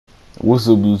What's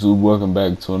up, YouTube? Welcome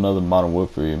back to another Modern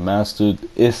Warfare Remastered.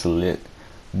 It's lit.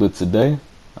 But today,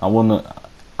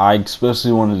 I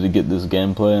especially wanted to get this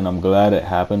gameplay, and I'm glad it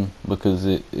happened because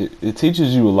it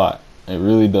teaches you a lot. It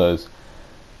really does.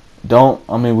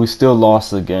 We still lost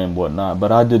the game, whatnot,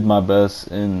 but I did my best,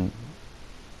 and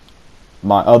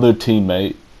my other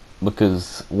teammate,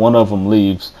 because one of them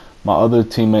leaves, my other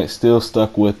teammate still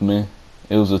stuck with me.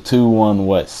 It was a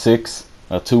 2-1-6,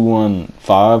 a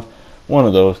 2-1-5, one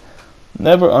of those.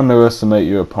 Never underestimate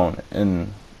your opponent,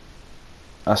 and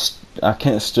I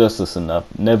can't stress this enough.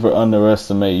 Never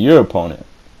underestimate your opponent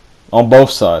on both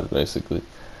sides, basically.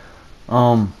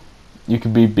 You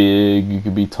could be big, you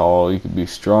could be tall, you could be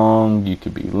strong, you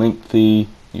could be lengthy,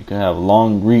 you can have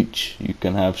long reach, you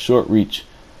can have short reach.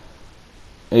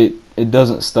 It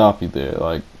doesn't stop you there.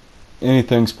 Like,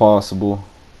 anything's possible.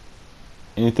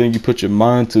 Anything you put your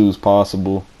mind to is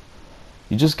possible.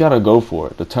 You just gotta go for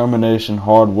it. Determination,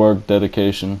 hard work,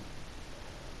 dedication.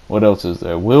 What else is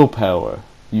there? Willpower.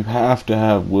 You have to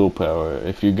have willpower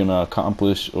if you're gonna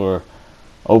accomplish or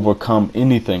overcome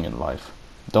anything in life.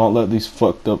 Don't let these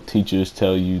fucked up teachers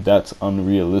tell you that's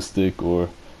unrealistic or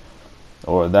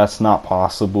that's not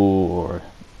possible, or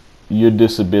your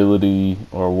disability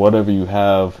or whatever you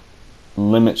have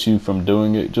limits you from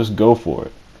doing it. Just go for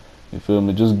it. You feel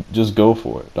me? Just go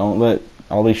for it. Don't let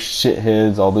all these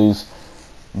shitheads, all these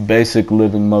basic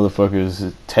living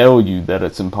motherfuckers tell you that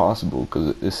it's impossible,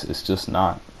 because it's just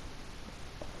not.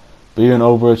 Be an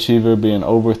overachiever, be an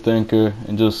overthinker,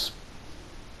 and just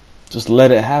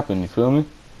let it happen. You feel me?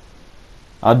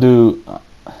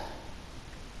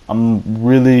 I'm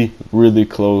really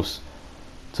close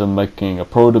to making a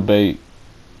pro debate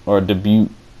or a debut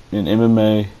in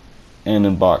MMA and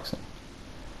in boxing.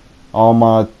 All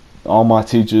my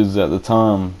teachers at the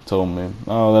time told me,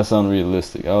 oh, that's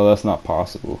unrealistic, oh, that's not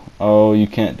possible, oh, you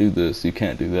can't do this, you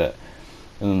can't do that.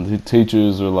 And the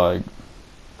teachers are like,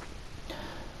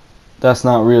 that's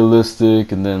not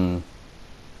realistic. And then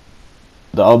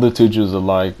the other teachers are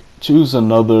like, choose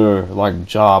another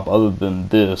job other than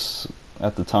this.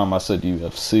 At the time I said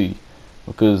UFC,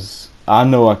 because I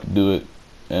know I could do it.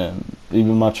 And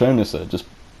even my trainer said, just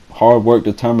hard work,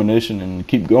 determination, and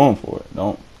keep going for it.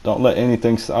 Don't let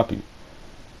anything stop you.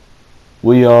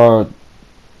 We are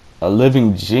a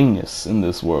living genius in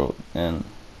this world, and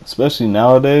especially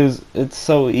nowadays, it's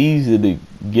so easy to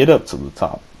get up to the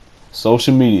top.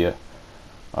 Social media,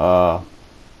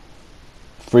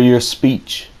 freer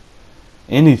speech,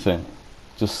 anything.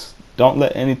 Just don't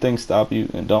let anything stop you,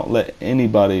 and don't let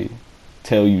anybody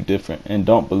tell you different, and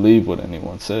don't believe what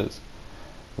anyone says,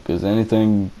 because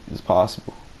anything is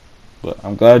possible. But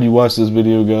I'm glad you watched this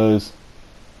video, guys.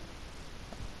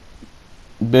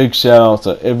 Big shout out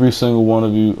to every single one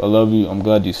of you. I love you. I'm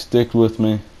glad you stick with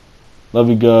me. Love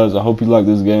you guys. I hope you like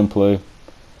this gameplay.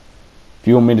 If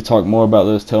you want me to talk more about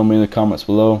this, tell me in the comments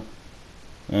below.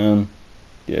 And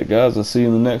yeah, guys, I'll see you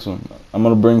in the next one. I'm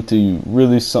gonna bring to you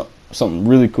something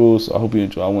really cool, so I hope you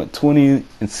enjoy. I went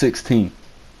 20-16.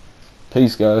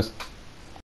 Peace, guys.